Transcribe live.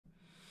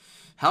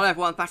Hello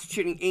everyone, thanks for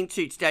tuning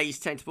into today's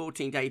 10 to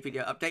 14 day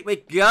video update. We're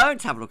going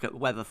to have a look at the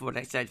weather for the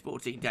next 10 to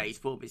 14 days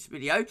for this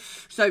video.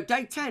 So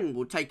day 10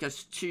 will take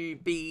us to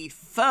the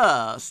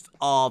 1st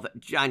of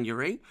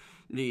January,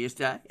 New Year's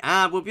Day,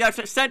 and we'll be able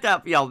to extend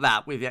out beyond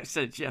that with the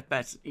extended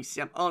GFS and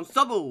ECM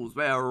ensembles.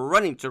 We're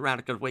running to around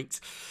a couple of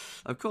weeks.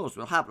 Of course,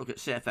 we'll have a look at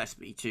CFS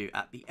V2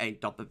 at the end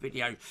of the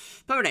video.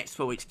 For the next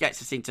 4 weeks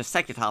gets us into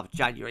second half of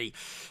January.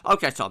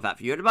 Okay, time for that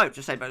for you in a moment.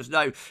 Just say there's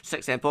no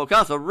 6 AM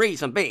forecast. The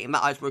reason being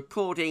that I was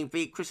recording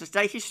the Christmas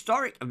Day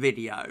historic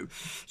video.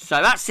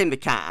 So that's in the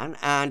can,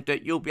 and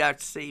you'll be able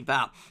to see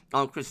that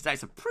on Christmas Day.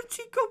 It's a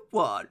pretty good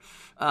one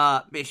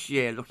this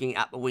year, looking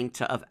at the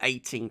winter of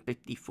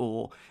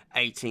 1854,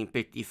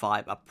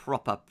 1855. A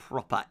proper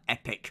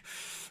epic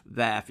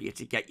there for you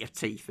to get your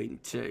teeth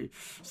into.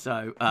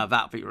 So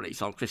that'll be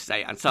released on Christmas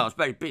Day, and so I was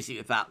very busy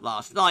with that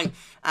last night,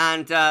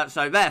 and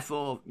so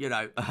therefore, you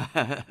know,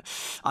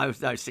 I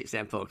was no 6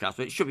 AM forecast,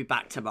 but it should be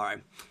back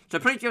tomorrow. So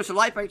please give us a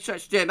like, make sure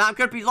it's doing that. I'm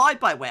going to be live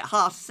by way at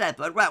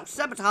 7:30, well,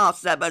 7 to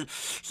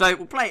 7:30, so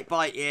we'll play it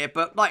by ear,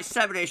 but like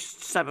 7-ish,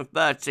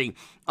 7:30,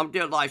 I'm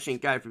doing a live stream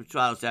going from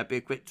 12 there, be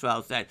a quick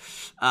 12 then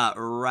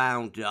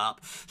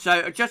roundup.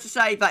 So just to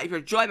say that if you're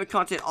enjoying the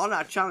content on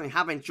our channel and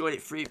have enjoyed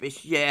it through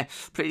this year,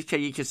 please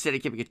can you consider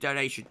giving a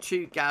donation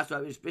to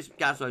GavsWeatherVids, visit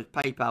GavsWeatherVids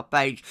PayPal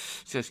page.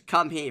 So just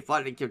come here,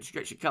 find a link in the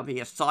description, come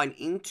here, sign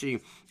into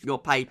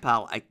your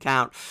PayPal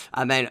account,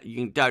 and then you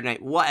can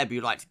donate whatever you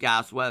like to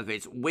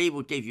GavsWeatherVids. We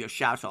will give you a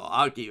shout out,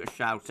 I'll give you a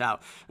shout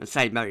out and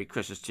say Merry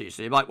Christmas to you.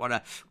 So you might want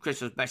a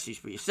Christmas message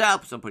for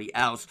yourself, somebody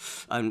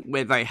else, and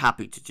we're very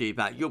happy to do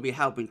that. You'll be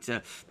helping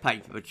to pay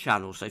for the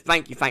channel. So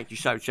thank you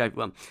so much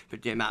everyone for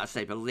doing that. I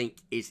say the link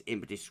is in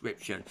the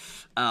description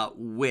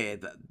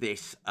with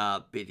this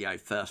video,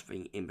 first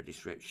thing in the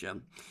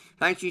description.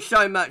 Thank you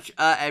so much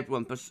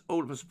everyone for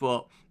all of the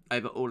support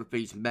over all of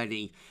these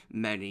many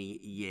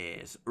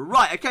years.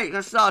 Right, okay,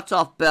 let's start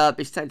off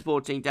this 10 to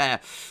 14 day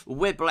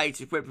with the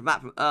latest equipment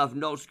map from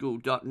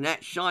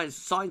earthnullschool.net.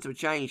 Signs of a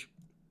change.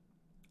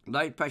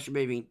 Low pressure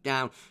moving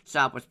down,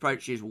 southwest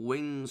approaches,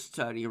 winds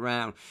turning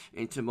around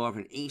into more of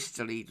an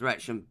easterly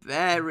direction.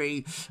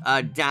 Very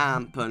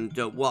damp and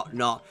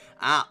whatnot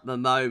at the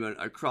moment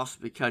across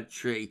the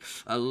country.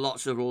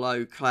 Lots of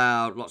low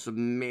cloud, lots of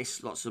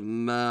mist, lots of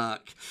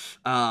murk,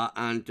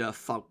 and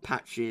fog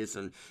patches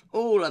and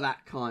all of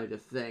that kind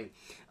of thing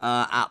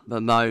at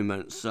the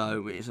moment.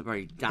 So it's a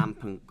very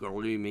damp and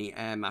gloomy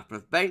air map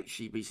of bench.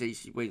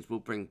 CBCC winds will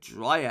bring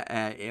drier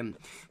air in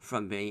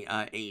from the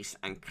east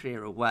and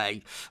clear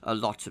away a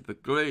lot of the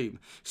gloom.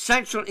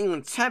 Central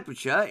England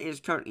temperature is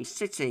currently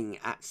sitting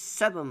at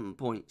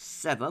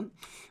 7.7.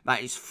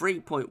 That is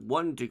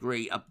 3.1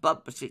 degree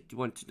above the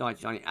 61 to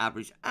 99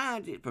 average,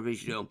 and it's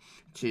provisional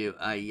to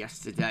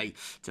yesterday,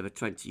 to the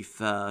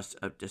 21st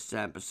of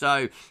December.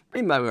 So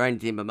even though we're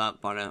ending the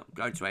month on a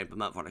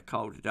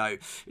colder note,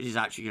 it is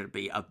actually going to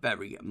be a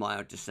very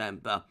mild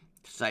December,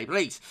 to say the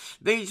least.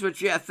 These were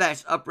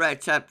GFS upper air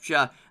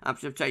temperature and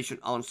precipitation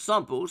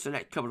ensembles. The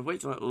next couple of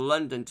weeks, on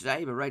London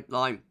today, the red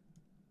line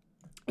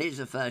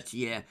is a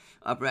 30-year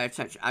upper air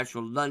temperature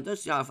actual London.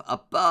 So you have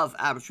above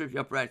average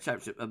upper air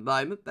temperature at the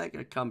moment. They're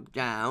going to come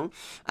down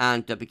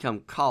and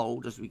become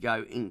cold as we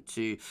go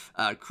into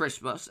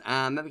Christmas,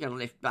 and then we're going to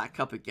lift back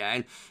up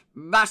again.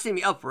 That's in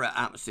the upper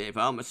atmosphere,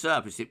 but on the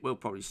surface it will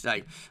probably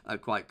stay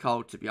quite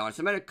cold, to be honest.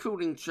 I mean, a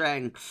cooling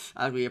trend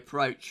as we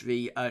approach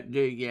the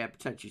new year,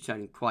 potentially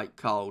turning quite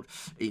cold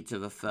into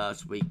the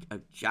first week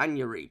of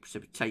January.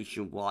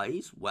 Precipitation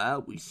wise,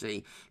 well, we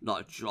see a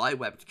lot of dry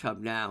weather to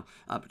come now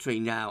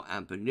between now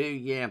and the new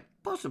year.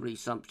 Possibly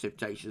some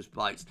precipitation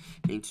spikes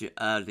into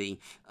early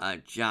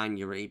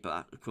January,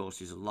 but of course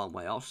is a long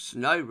way off.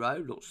 Snow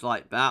road looks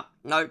like that.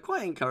 No,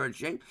 quite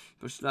encouraging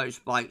for snow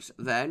spikes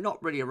there.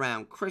 Not really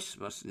around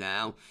Christmas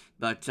now,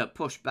 but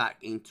pushed back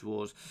in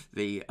towards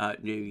the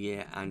New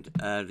Year and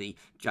early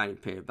January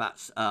period.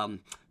 That's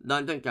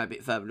London, go a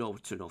bit further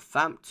north to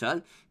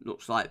Northampton.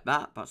 Looks like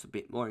that. That's a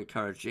bit more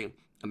encouraging.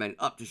 And then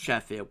up to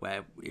Sheffield,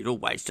 where it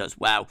always does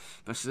well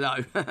for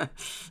snow.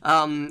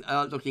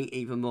 Looking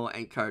even more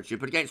encouraging.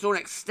 But again, it's all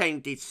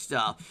extended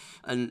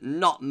stuff, and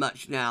not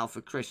much now for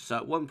Christmas. So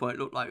at one point, it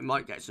looked like we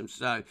might get some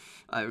snow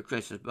over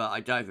Christmas, but I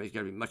don't think there's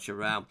going to be much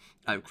around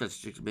over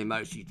Christmas. It's going to be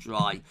mostly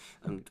dry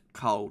and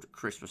cold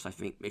Christmas, I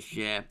think, this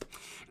year.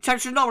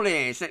 Temperature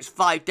anomalies, next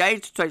 5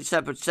 days to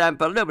 27th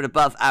December, a little bit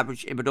above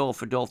average in the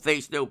north and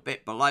northeast, a little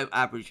bit below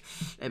average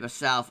in the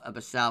south and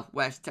the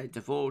southwest. 10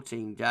 to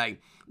 14 day.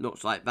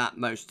 Looks like that,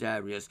 most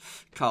areas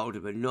colder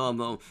than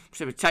normal.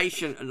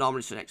 Precipitation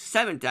anomalies for the next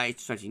 7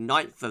 days to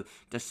 29th of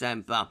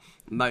December.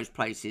 Most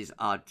places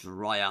are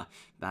drier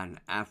than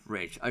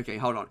average. Okay,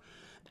 hold on.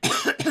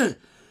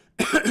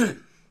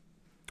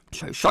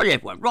 So, sorry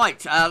everyone.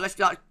 Right, let's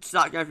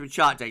start going through the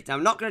chart data. Now,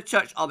 I'm not going to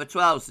touch on the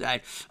 12s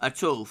there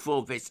at all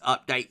for this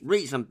update.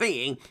 Reason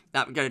being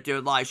that we're going to do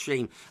a live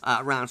stream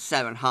around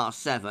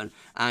 7:30,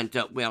 and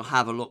we'll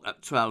have a look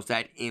at 12s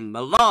there in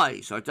the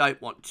live. So I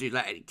don't want to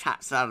let any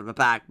cats out of the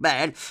bag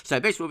then. So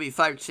this will be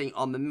focusing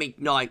on the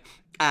midnight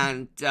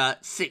and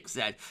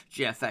 6Z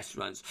GFS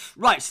runs.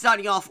 Right,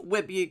 starting off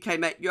with the UK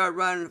Met Euro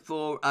run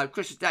for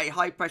Christmas Day,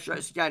 high pressure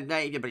at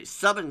Scandinavia, but it's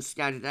southern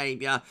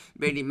Scandinavia,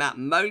 meaning that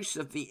most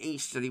of the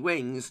easterly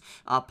winds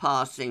are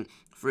passing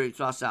through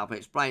to our south. I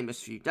explained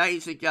this a few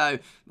days ago.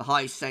 The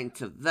high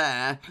centre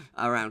there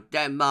around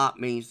Denmark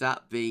means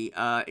that the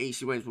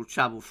easterly winds will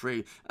travel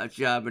through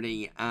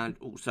Germany and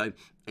also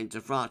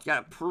into France. Get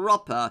a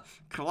proper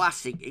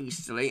classic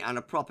easterly and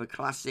a proper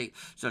classic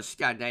sort of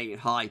Scandinavian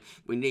high.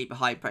 We need the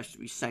high pressure to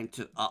be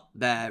centred up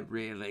there,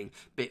 really, a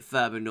bit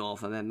further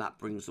north, and then that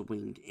brings the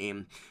wind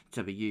in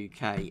to the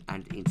UK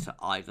and into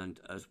Ireland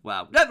as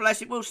well.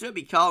 Nevertheless, it will still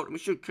be cold, and we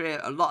should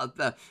clear a lot of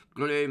the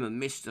gloom and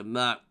mist and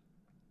murk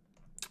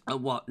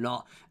and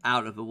whatnot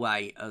out of the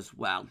way as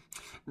well.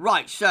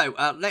 Right, so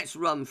let's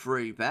run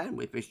through then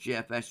with this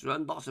GFS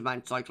run. Lots of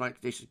anticyclonic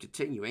conditions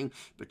continuing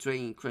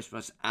between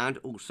Christmas and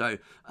also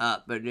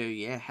the New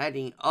Year,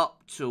 heading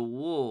up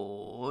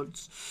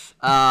towards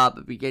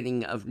the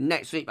beginning of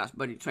next week. That's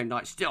Monday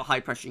 29th. Still high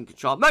pressure in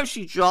control,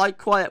 mostly dry,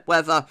 quiet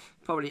weather.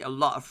 Probably a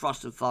lot of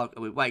frost and fog,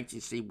 and we're waiting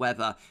to see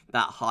whether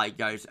that high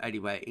goes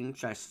anywhere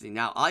interesting.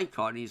 Now,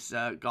 Icon has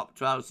got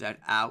 12Z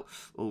out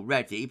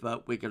already,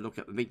 but we're going to look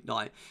at the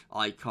midnight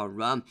Icon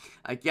run.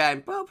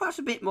 Again, well, perhaps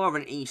a bit more of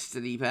an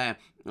easterly there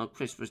on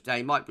Christmas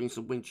Day. Might bring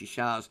some wintry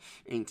showers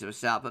into the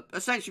south, but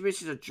essentially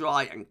this is a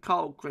dry and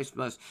cold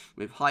Christmas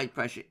with high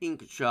pressure in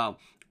control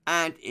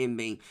and in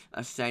the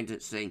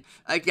ascendancy.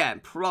 Again,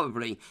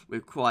 probably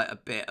with quite a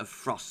bit of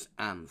frost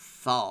and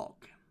fog.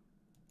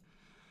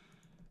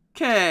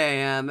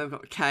 Okay, we've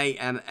got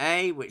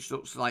KMA, which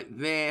looks like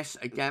this.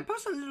 Again,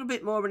 perhaps a little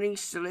bit more of an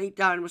easterly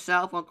down in the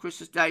south on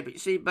Christmas Day. But you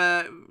see, it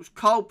was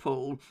cold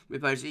pool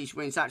with those east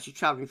winds actually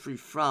travelling through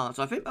France.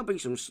 I think there'll be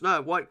some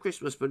snow, white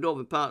Christmas for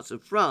northern parts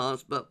of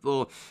France, but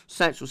for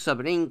central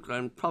southern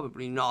England,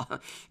 probably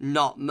not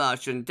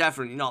much, and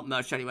definitely not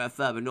much anywhere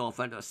further north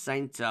under the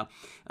centre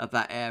of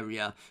that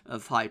area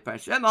of high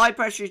pressure. And high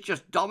pressure is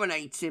just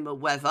dominating the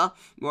weather,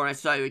 more or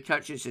less over the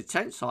country. It's a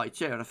tense high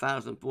too, at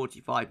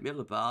 1,045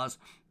 millibars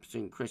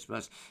between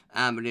Christmas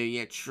and the New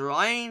Year,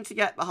 trying to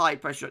get the high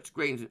pressure up to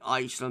Greenland and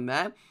Iceland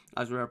there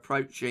as we're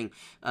approaching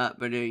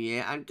the New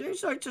Year, and do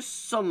so to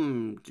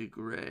some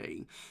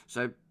degree.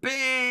 So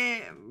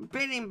bit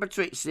in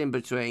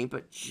between,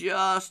 but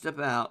just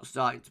about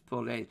starting to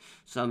pull in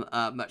some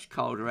much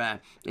colder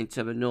air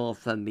into the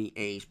north and the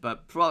east,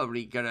 but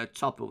probably going to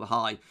topple the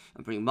high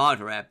and bring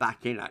milder air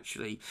back in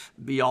actually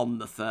beyond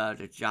the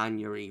 3rd of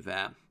January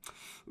there.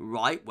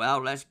 Right, well,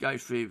 let's go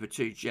through the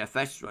two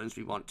GFS runs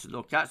we want to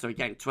look at. So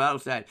again,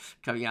 12Z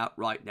coming out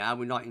right now.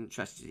 We're not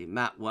interested in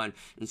that one.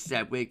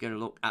 Instead, we're going to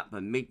look at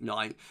the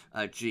midnight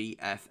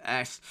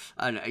GFS.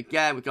 And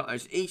again, we've got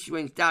those east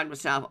winds down the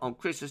south on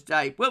Christmas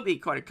Day. Will be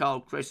quite a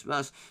cold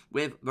Christmas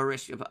with the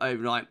risk of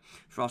overnight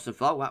frost and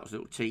fog. That was a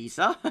little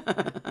teaser.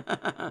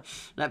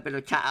 That bit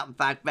of cat out of the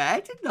bag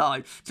there, didn't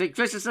I? So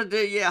Christmas and New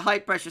Year, high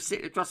pressure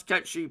sitting across the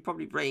country,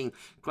 probably bringing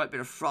quite a bit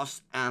of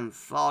frost and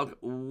fog.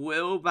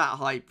 Will that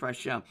high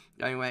pressure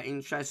go anywhere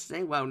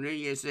interesting? Well, New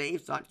Year's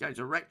Eve starting to go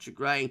to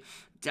retrograde.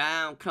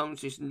 Down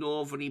comes this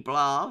northerly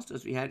blast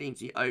as we head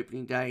into the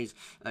opening days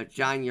of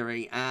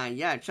January. And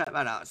yeah, check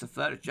that out. It's the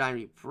 3rd of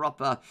January,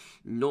 proper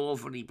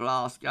northerly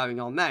blast going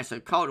on there. So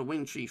cold and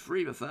wintry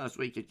through the first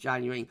week of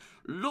January.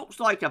 Looks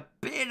like a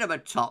bit of a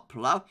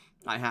toppler,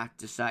 I have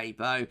to say,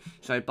 though.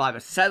 So by the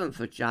 7th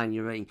of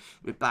January,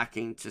 we're back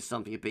into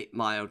something a bit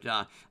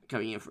milder,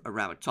 coming in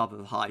around the top of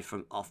the high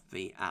from off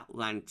the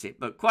Atlantic.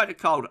 But quite a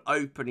cold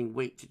opening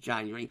week to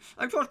January.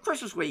 Of course,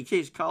 Christmas week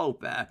is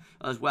cold there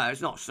as well.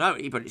 It's not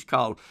snowy, but it's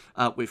cold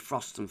with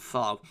frost and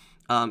fog.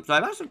 So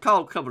that's a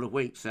cold couple of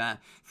weeks there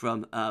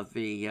from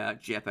the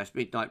GFS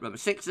midnight rubber.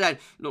 6Z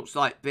looks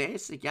like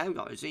this. Again, we've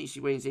got those easy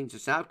winds into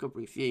south, could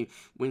bring a few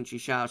wintry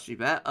showers through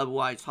there.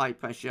 Otherwise, high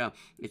pressure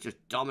is just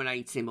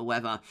dominating the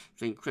weather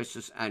between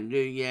Christmas and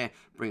New Year,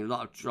 bring a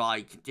lot of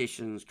dry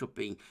conditions, could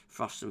be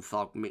frost and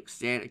fog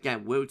mixed in.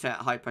 Again, will take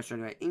high pressure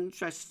anyway.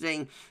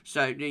 Interesting.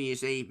 So New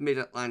Year's Eve,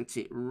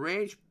 mid-Atlantic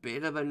ridge,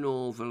 bit of a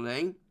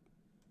northerly.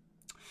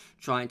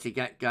 Trying to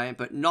get going,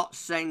 but not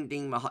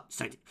sending the high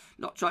pressure.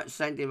 Not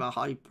sending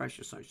high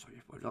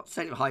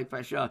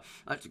pressure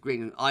up to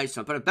Greenland and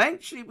Iceland. But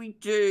eventually we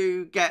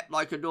do get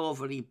like a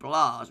northerly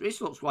blast.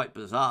 This looks quite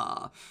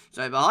bizarre.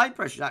 So the high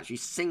pressure is actually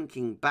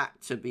sinking back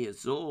to the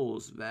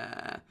Azores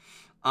there.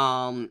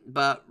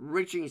 But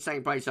reaching the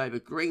same place over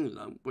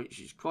Greenland,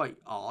 which is quite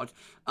odd.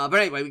 But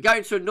anyway, we go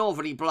into a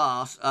northerly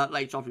blast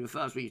later on in the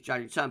first week of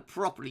January. Turn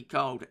properly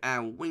cold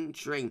and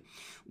wintering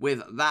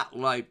with that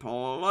low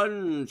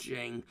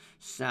plunging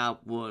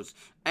southwards,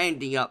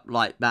 ending up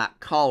like that,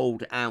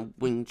 cold and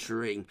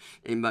wintering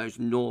in those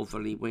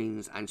northerly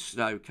winds and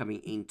snow coming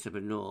into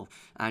the north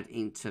and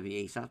into the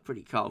east. That's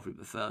pretty cold for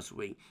the first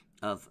week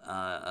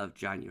of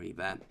January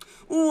there.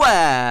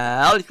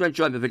 Well, if you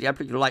enjoyed the video,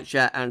 please like,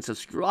 share, and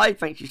subscribe.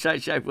 Thank you so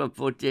much, everyone,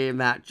 for doing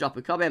that. Drop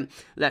a comment.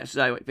 Let us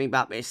know what you think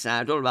about this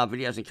and all of our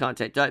videos and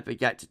content. Don't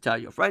forget to tell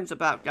your friends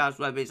about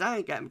GavsWeatherVids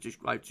and get them to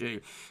subscribe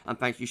too. And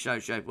thank you so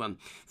much, everyone,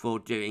 for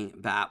doing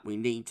that. We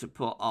need to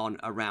put on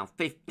around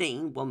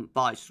 15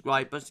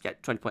 subscribers to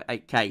get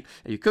 20.8k.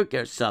 If you could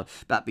get a sub,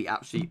 that'd be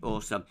absolutely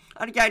awesome.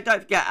 And again,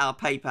 don't forget our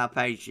PayPal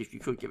page if you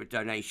could give a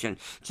donation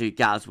to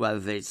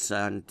GavsWeatherVids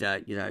and,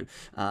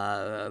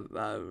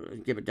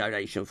 give a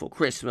donation for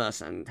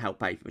Christmas and help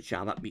pay for the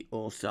channel. That'd be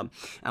awesome.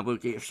 And we'll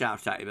give a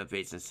shout out in the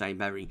vids and say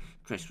Merry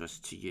Christmas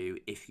to you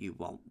if you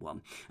want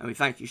one. And we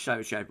thank you so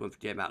much, everyone, for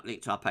doing that.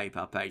 Link to our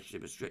PayPal page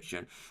in the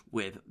description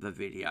with the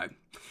video.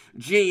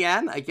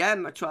 GM,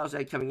 again, my 12's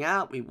Day coming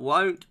out. We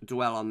won't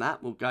dwell on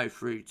that. We'll go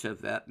through to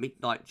the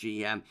midnight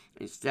GM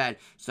instead.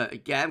 So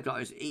again, we've got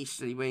those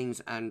easterly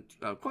winds and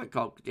quite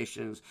cold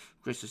conditions.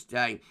 Christmas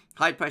Day,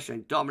 high pressure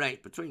and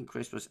dominates between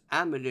Christmas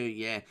and the New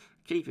Year,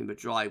 keeping the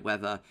dry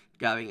weather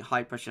going.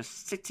 High pressure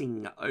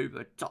sitting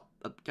over top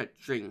of the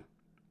country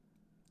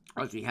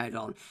as we head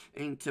on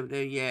into the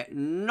new year.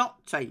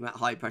 Not taking that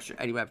high pressure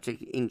anywhere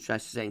particularly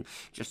interesting.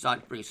 Just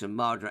like to bring some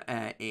milder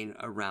air in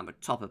around the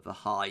top of the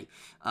high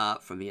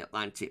from the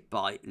Atlantic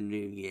by New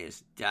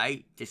Year's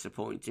Day.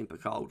 Disappointing,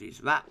 but cold is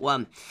that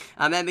one.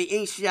 And then the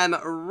ECM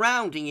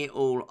rounding it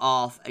all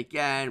off.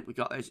 Again, we've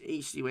got those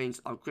easterly winds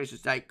on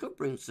Christmas Day. Could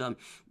bring some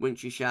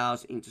wintry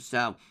showers into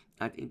south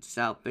and into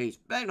southeast.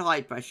 Then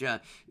high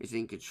pressure is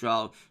in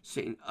control,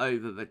 sitting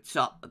over the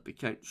top of the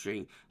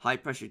country. High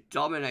pressure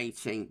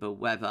dominating the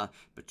weather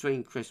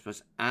between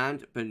Christmas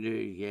and the New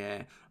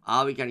Year.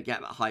 Are we going to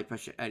get that high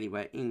pressure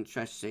anywhere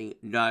interesting?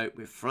 No,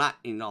 we're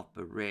flattening off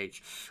the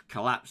ridge,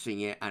 collapsing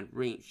it and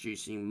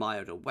reintroducing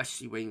milder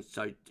westerly winds.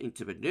 So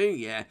into the new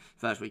year,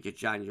 first week of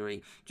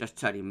January, just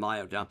turning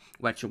milder,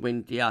 wetter,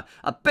 windier.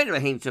 A bit of a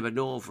hint of a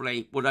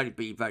northerly, would only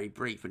be very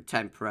brief and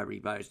temporary,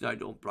 though there's no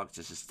north blocks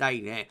to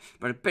sustain it.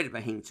 But a bit of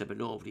a hint of a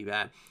northerly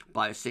there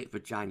by the 6th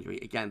of January.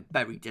 Again,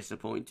 very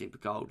disappointing for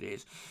cold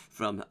is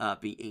from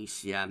the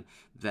ECM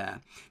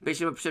there.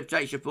 Bit of a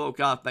precipitation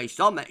forecast based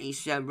on that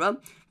ECM run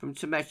from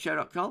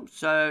Meteo.com.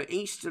 So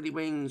easterly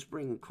winds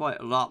bring quite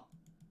a lot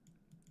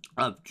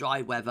of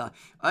dry weather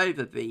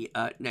over the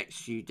next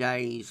few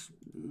days.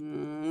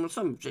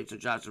 Some drips and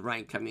drabs of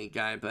rain coming and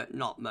going, but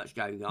not much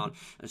going on,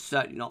 and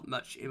certainly not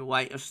much in the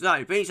way of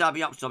snow. These are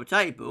the ups on the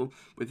table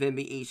within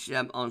the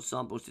ECM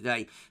ensembles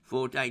today.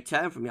 For day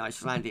 10 from the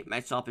Icelandic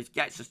Met Office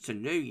gets us to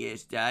New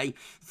Year's Day.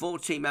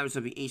 14 members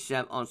of the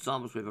ECM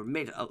ensembles with a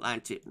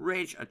mid-Atlantic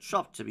ridge, a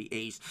trough to the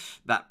east.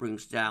 That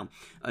brings down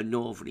a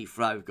northerly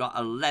flow. We've got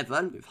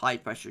 11 with high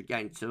pressure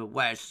again to the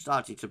west,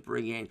 starting to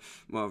bring in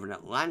more of an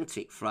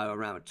Atlantic flow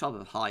around the top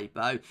of high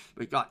bow.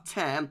 We've got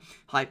 10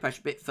 high pressure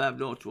a bit further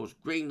north towards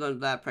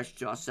Greenland there, pressure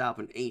to our south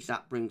and east.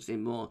 That brings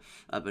in more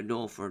of a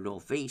north or a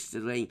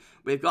northeasterly.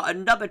 We've got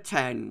another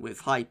 10 with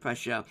high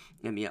pressure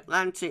in the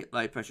Atlantic,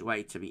 low pressure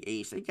way to the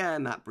east.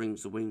 Again, that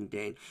brings the wind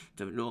in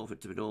to the north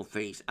and to the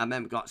northeast. And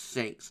then we've got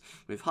 6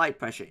 with high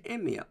pressure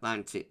in the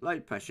Atlantic, low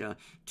pressure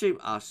to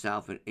our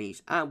south and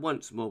east. And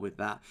once more with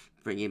that,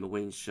 bring in the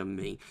winds from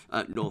the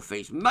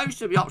northeast.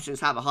 Most of the options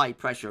have a high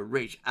pressure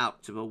ridge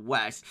out to the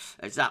west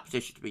as that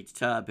position to be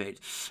determined.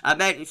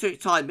 And then in 2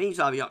 weeks' time, these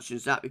are the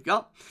options that we've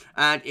got,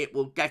 and it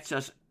will get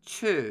us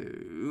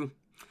to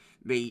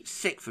the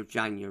 6th of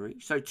January.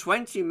 So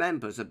 20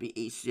 members of the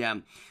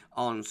ECM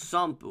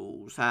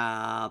ensembles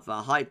have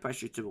high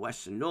pressure to the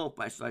west and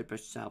northwest, low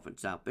pressure south and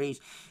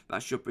southeast.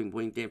 That should bring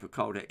wind in for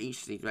colder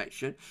easterly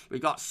direction.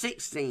 We've got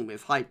 16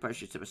 with high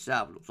pressure to the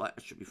south. Looks like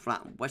it should be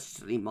flat and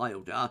westerly,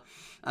 milder.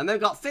 And then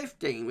we've got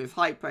 15 with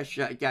high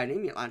pressure again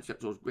in the Atlantic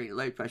towards green,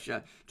 low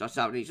pressure to our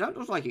south and east. That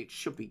looks like it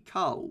should be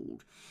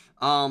cold.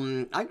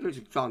 I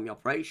could try on the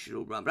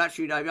operational run, but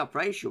actually, no, the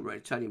operational run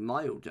is turning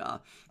milder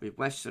with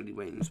westerly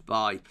winds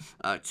by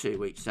 2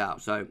 weeks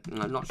out. So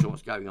I'm not sure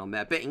what's going on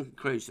there. A bit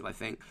inconclusive, I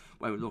think,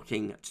 when we're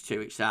looking to 2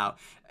 weeks out.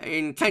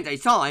 In 10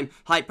 days' time,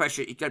 high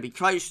pressure is going to be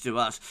close to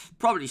us,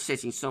 probably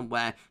sitting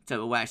somewhere to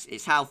the west.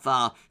 It's how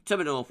far to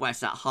the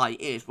northwest that high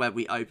is, where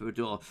we open the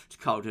door to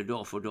colder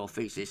north or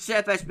northeast. It's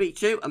CFS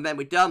V2, and then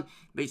we're done.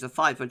 These are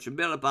 500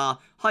 millibar.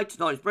 High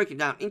tonight is breaking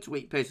down into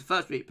week periods. The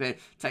first week period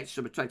takes us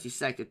from the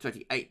 22nd,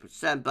 28th of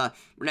December.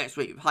 Next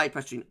week, with high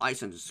pressure in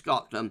Iceland and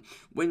Scotland.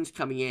 Winds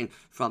coming in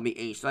from the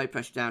east, low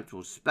pressure down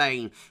towards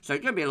Spain. So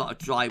it's going to be a lot of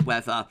dry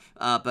weather,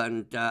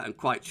 and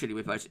quite chilly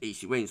with those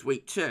easy winds.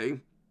 Week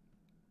 2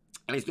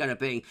 is going to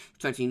be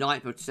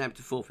 29th of December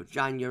to 4th of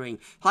January.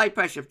 High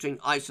pressure between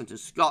Iceland and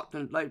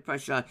Scotland. Low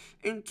pressure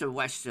into the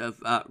west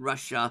of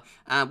Russia.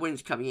 And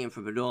winds coming in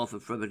from the north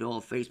and from the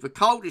northeast. The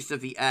coldest of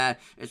the air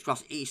is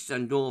across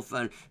eastern,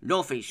 northern,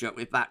 northeast Europe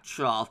with that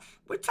trough.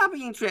 We're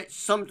tapping into it to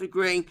some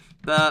degree,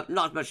 but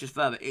not as much as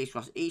further east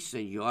across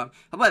Eastern Europe.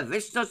 However,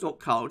 this does look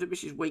colder.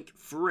 This is week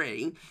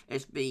 3.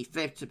 It's the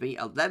 5th to the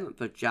 11th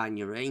of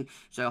January.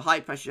 So high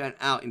pressure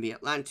out in the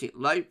Atlantic,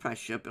 low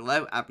pressure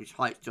below average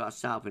heights to our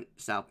south and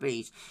southeast.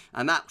 east,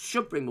 and that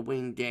should bring the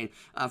wind in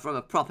from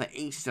a proper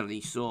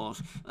easterly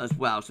source as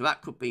well. So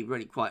that could be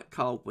really quite a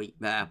cold week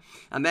there.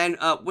 And then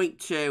week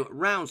 2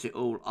 rounds it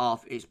all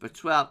off. It's the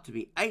 12th to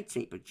the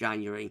 18th of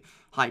January.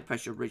 High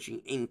pressure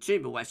reaching into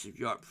the west of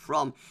Europe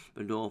from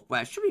the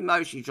northwest. Should be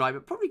mostly dry,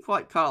 but probably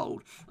quite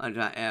cold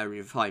under that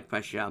area of high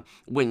pressure.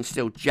 Winds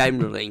still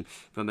generally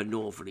from a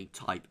northerly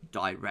type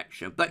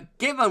direction. But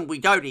given we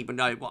don't even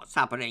know what's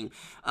happening,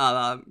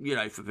 you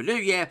know, for the new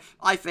year,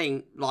 I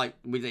think, like,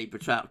 we leave the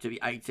 12th to the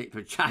 18th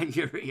of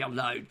January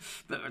alone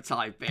for the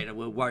time being, and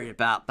we'll worry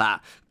about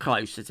that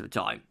closer to the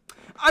time.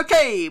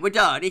 Okay, we're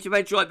done. If you've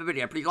enjoyed the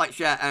video, please like,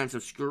 share, and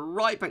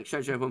subscribe. Thanks so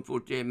much everyone for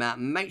doing that.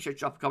 Make sure to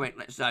drop a comment,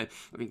 let us know what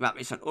you think about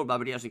this and all of our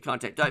videos and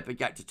content. Don't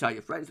forget to tell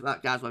your friends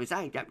about GavsWeatherVids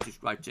and get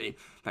subscribed to.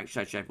 Thanks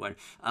so much everyone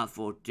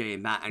for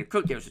doing that. And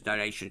could give us a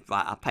donation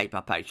via our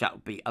PayPal page. That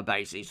would be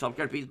amazing. So I'm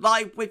going to be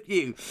live with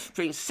you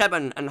between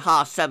 7 and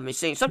half 7. We're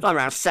seeing sometime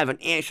around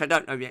 7-ish. I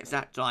don't know the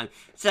exact time.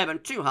 7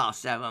 to half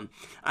 7.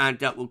 And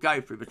we'll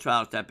go through the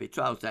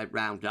 12-day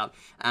roundup.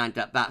 And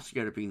that's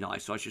going to be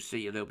nice. So I shall see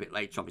you a little bit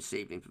later on this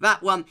evening for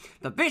that one.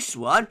 For this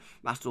one,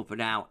 that's all for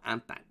now,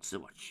 and thanks for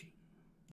watching.